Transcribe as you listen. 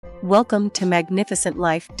Welcome to Magnificent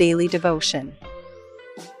Life Daily Devotion.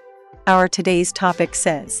 Our today's topic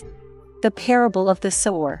says, The Parable of the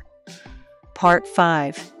Sower. Part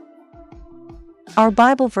 5. Our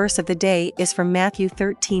Bible verse of the day is from Matthew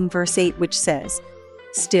 13 verse 8, which says,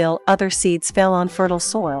 Still other seeds fell on fertile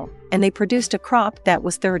soil, and they produced a crop that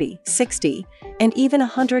was 30, 60, and even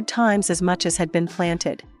 100 times as much as had been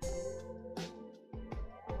planted.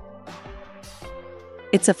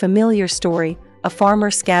 It's a familiar story. A farmer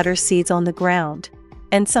scatters seeds on the ground,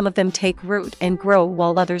 and some of them take root and grow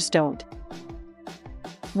while others don't.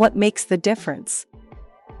 What makes the difference?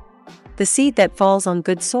 The seed that falls on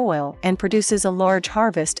good soil and produces a large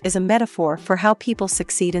harvest is a metaphor for how people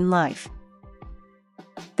succeed in life.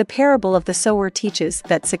 The parable of the sower teaches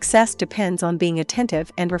that success depends on being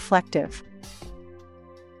attentive and reflective.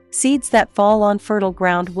 Seeds that fall on fertile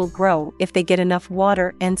ground will grow if they get enough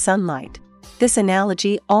water and sunlight. This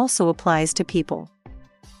analogy also applies to people.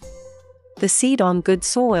 The seed on good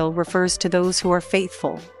soil refers to those who are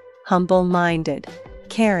faithful, humble-minded,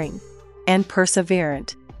 caring, and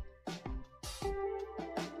perseverant.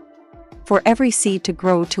 For every seed to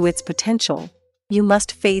grow to its potential, you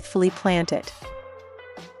must faithfully plant it.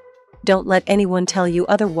 Don't let anyone tell you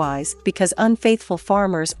otherwise, because unfaithful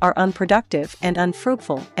farmers are unproductive and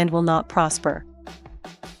unfruitful and will not prosper.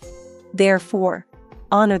 Therefore,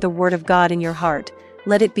 honor the Word of God in your heart.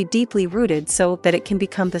 Let it be deeply rooted so that it can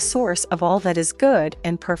become the source of all that is good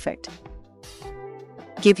and perfect.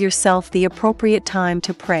 Give yourself the appropriate time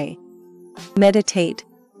to pray, meditate,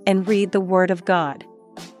 and read the Word of God.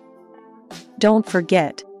 Don't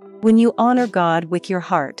forget, when you honor God with your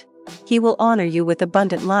heart, He will honor you with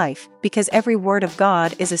abundant life, because every word of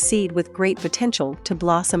God is a seed with great potential to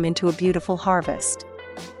blossom into a beautiful harvest.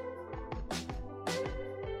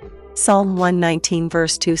 Psalm 119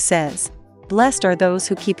 verse 2 says, Blessed are those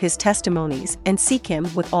who keep His testimonies and seek Him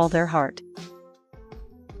with all their heart.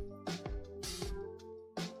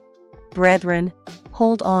 Brethren,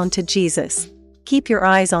 hold on to Jesus. Keep your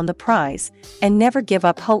eyes on the prize, and never give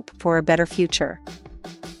up hope for a better future.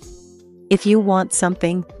 If you want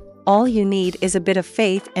something, all you need is a bit of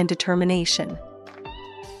faith and determination.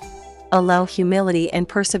 Allow humility and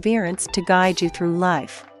perseverance to guide you through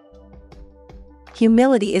life.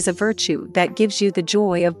 Humility is a virtue that gives you the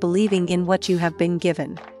joy of believing in what you have been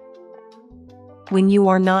given. When you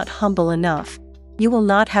are not humble enough, you will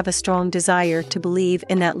not have a strong desire to believe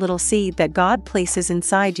in that little seed that God places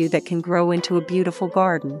inside you that can grow into a beautiful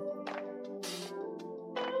garden.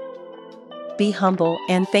 Be humble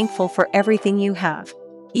and thankful for everything you have,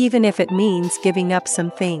 even if it means giving up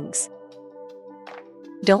some things.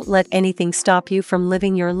 Don't let anything stop you from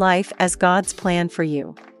living your life as God's plan for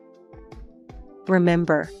you.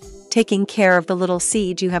 Remember, taking care of the little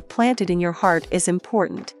seed you have planted in your heart is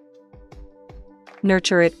important.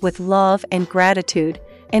 Nurture it with love and gratitude,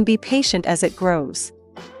 and be patient as it grows.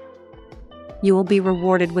 You will be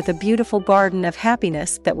rewarded with a beautiful garden of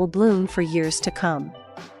happiness that will bloom for years to come.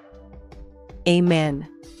 Amen.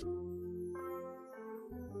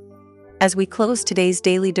 As we close today's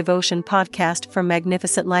daily devotion podcast from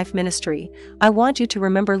Magnificent Life Ministry, I want you to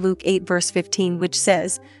remember Luke 8 verse 15, which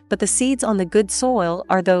says, But the seeds on the good soil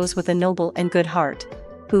are those with a noble and good heart,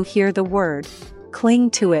 who hear the word,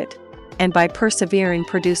 cling to it, and by persevering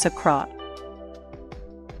produce a crop.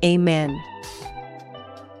 Amen.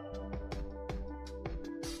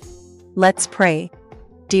 Let's pray.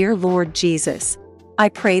 Dear Lord Jesus, I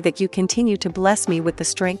pray that you continue to bless me with the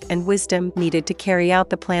strength and wisdom needed to carry out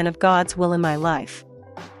the plan of God's will in my life.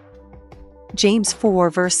 James 4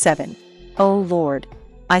 verse 7. O Lord,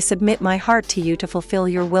 I submit my heart to you to fulfill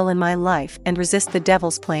your will in my life and resist the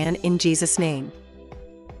devil's plan in Jesus' name.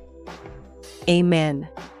 Amen.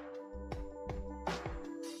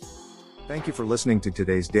 Thank you for listening to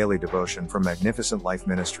today's daily devotion from Magnificent Life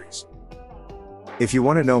Ministries. If you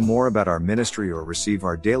want to know more about our ministry or receive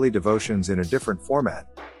our daily devotions in a different format,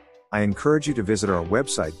 I encourage you to visit our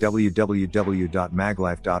website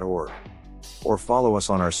www.maglife.org or follow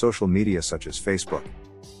us on our social media such as Facebook,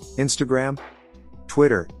 Instagram,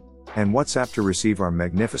 Twitter, and WhatsApp to receive our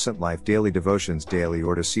Magnificent Life daily devotions daily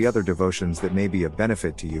or to see other devotions that may be of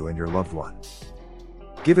benefit to you and your loved one.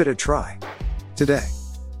 Give it a try today.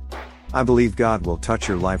 I believe God will touch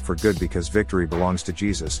your life for good because victory belongs to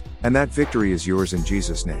Jesus, and that victory is yours in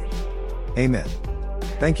Jesus' name. Amen.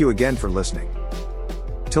 Thank you again for listening.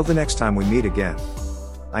 Till the next time we meet again,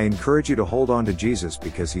 I encourage you to hold on to Jesus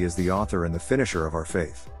because He is the author and the finisher of our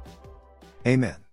faith. Amen.